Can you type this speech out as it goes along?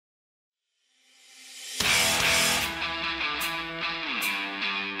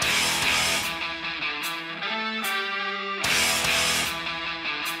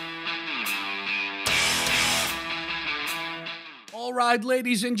Alright,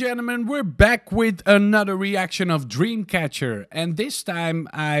 ladies and gentlemen, we're back with another reaction of Dreamcatcher. And this time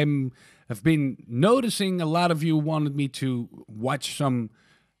I've been noticing a lot of you wanted me to watch some,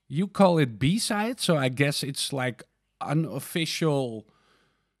 you call it B-sides, so I guess it's like unofficial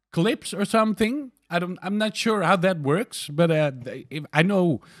clips or something. I'm not sure how that works, but I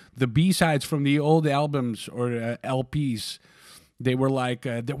know the B-sides from the old albums or LPs. They were like,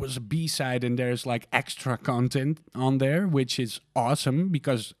 there was a B-side and there's like extra content on there, which is awesome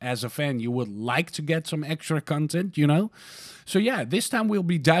because as a fan, you would like to get some extra content, you know? So yeah, this time we'll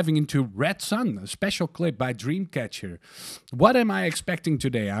be diving into Red Sun, a special clip by Dreamcatcher. What am I expecting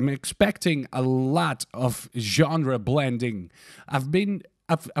today? I'm expecting a lot of genre blending. I've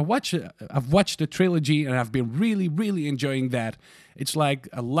watched the trilogy and I've been really enjoying that. It's like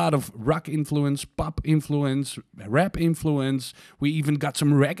a lot of rock influence, pop influence, rap influence. We even got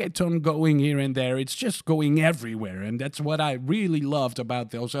some reggaeton going here and there. It's just going everywhere, and that's what I really loved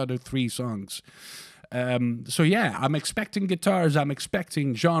about those other three songs. So yeah, I'm expecting guitars, I'm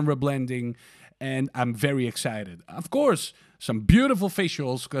expecting genre blending, and I'm very excited. Of course, some beautiful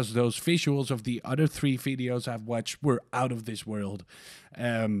visuals, because those visuals of the other three videos I've watched were out of this world.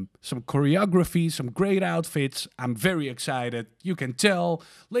 Some choreography, some great outfits. I'm very excited. You can tell.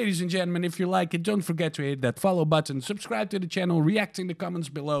 Ladies and gentlemen, if you like it, don't forget to hit that follow button, subscribe to the channel, react in the comments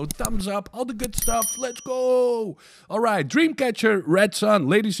below, thumbs up, all the good stuff. Let's go. All right, Dreamcatcher, Red Sun.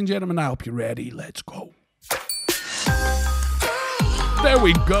 Ladies and gentlemen, I hope you're ready. Let's go. There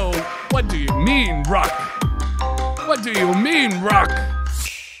we go. What do you mean, rock? What do you mean, rock?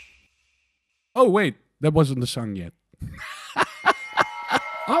 Oh, wait. That wasn't the song yet.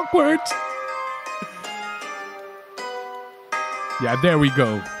 Awkward. Yeah, there we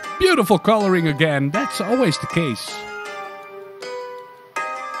go. Beautiful coloring again. That's always the case.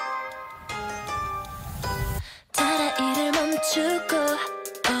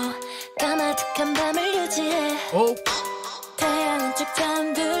 Oh.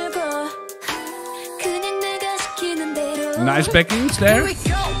 Nice backings there.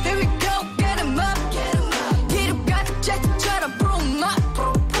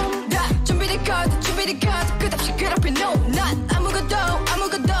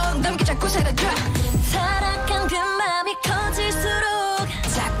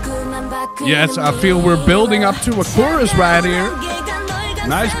 Yes, I feel we're building up to a chorus right here.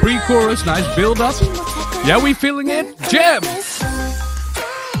 Nice pre-chorus, nice build-up. Yeah, we feeling it? Jam!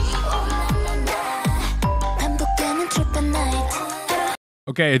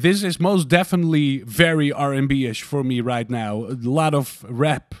 Okay, this is most definitely very R&B-ish for me right now. A lot of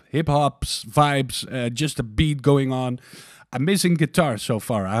rap, hip-hop vibes, just a beat going on. I'm missing guitar so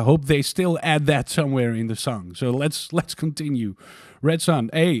far. I hope they still add that somewhere in the song. So let's continue. Red Sun.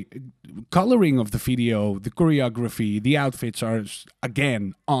 Hey, coloring of the video, the choreography, the outfits are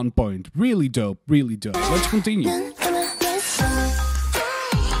again on point. Really dope, really dope. Let's continue.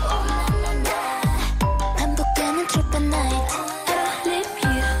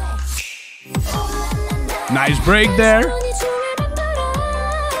 Nice break there.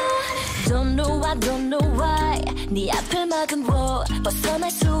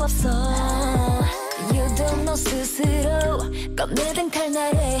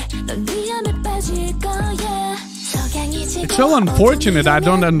 It's so unfortunate I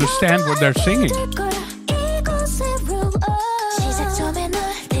don't understand what they're singing.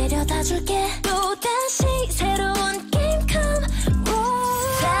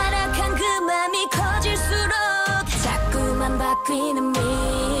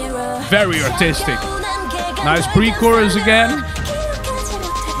 Very artistic. Nice pre-chorus again.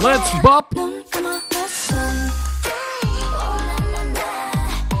 Let's bop.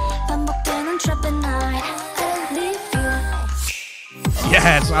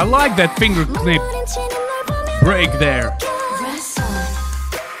 Yes, I like that finger clip break there.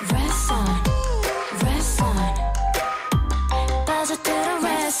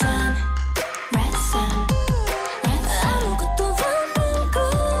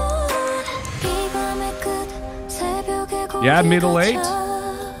 Yeah, middle 8.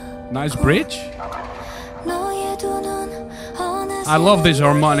 Nice bridge. I love these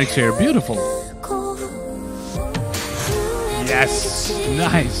harmonics here. Beautiful. Yes.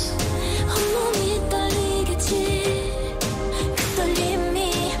 Nice.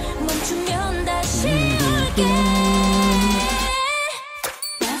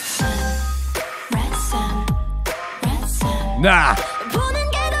 Nah.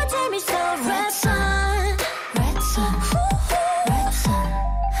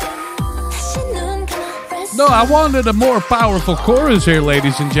 No, I wanted a more powerful chorus here,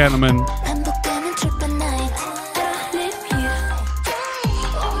 ladies and gentlemen.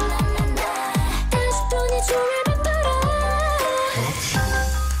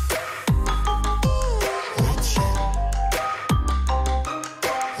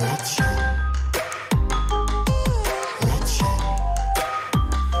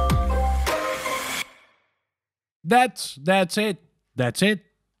 That's it. That's it.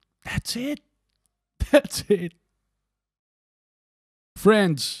 That's it. That's it.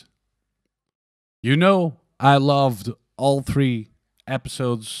 Friends, you know I loved all 3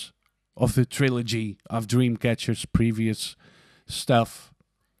 episodes of the trilogy of Dreamcatcher's previous stuff.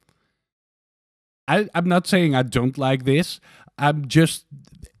 I'm not saying I don't like this. I'm just...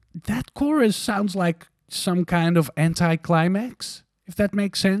 That chorus sounds like some kind of anticlimax, if that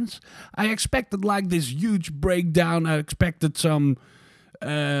makes sense. I expected like this huge breakdown. I expected some...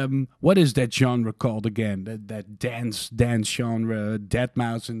 what is that genre called again? That dance genre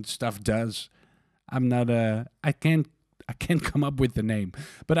Deadmau5 and stuff does. I'm not I can't come up with the name,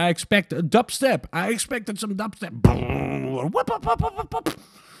 but I expect a dubstep. I expected some dubstep.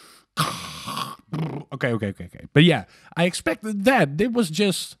 Okay. But yeah, I expected that. It was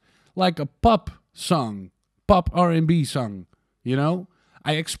just like a pop song, pop R&B song. You know,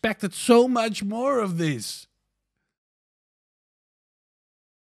 I expected so much more of this.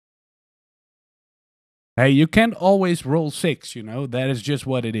 Hey, you can't always roll 6, you know? That is just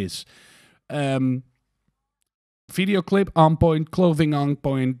what it is. Video clip on point, clothing on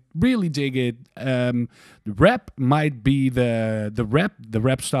point, really dig it. The rap might be the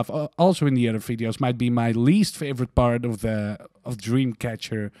rap stuff also in the other videos might be my least favorite part of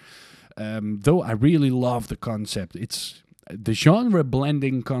Dreamcatcher. Though I really love the concept. It's the genre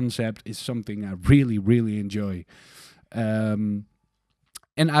blending concept is something I really enjoy. And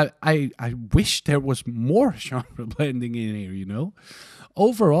I wish there was more genre blending in here, you know?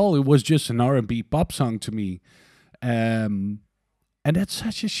 Overall, it was just an R&B pop song to me. And that's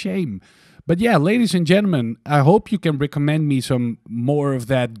such a shame. But yeah, ladies and gentlemen, I hope you can recommend me some more of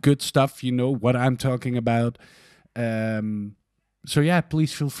that good stuff, you know, what I'm talking about. So yeah,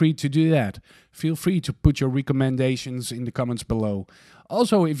 please feel free to do that. Feel free to put your recommendations in the comments below.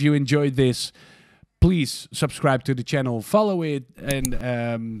 Also, if you enjoyed this, please subscribe to the channel, follow it,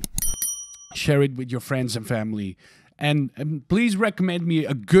 and share it with your friends and family. And please recommend me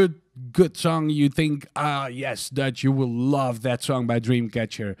a good song you think, yes, Dutch, you will love that song by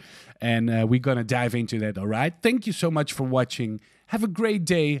Dreamcatcher. And we're going to dive into that, all right? Thank you so much for watching. Have a great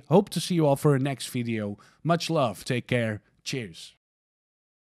day. Hope to see you all for a next video. Much love. Take care. Cheers.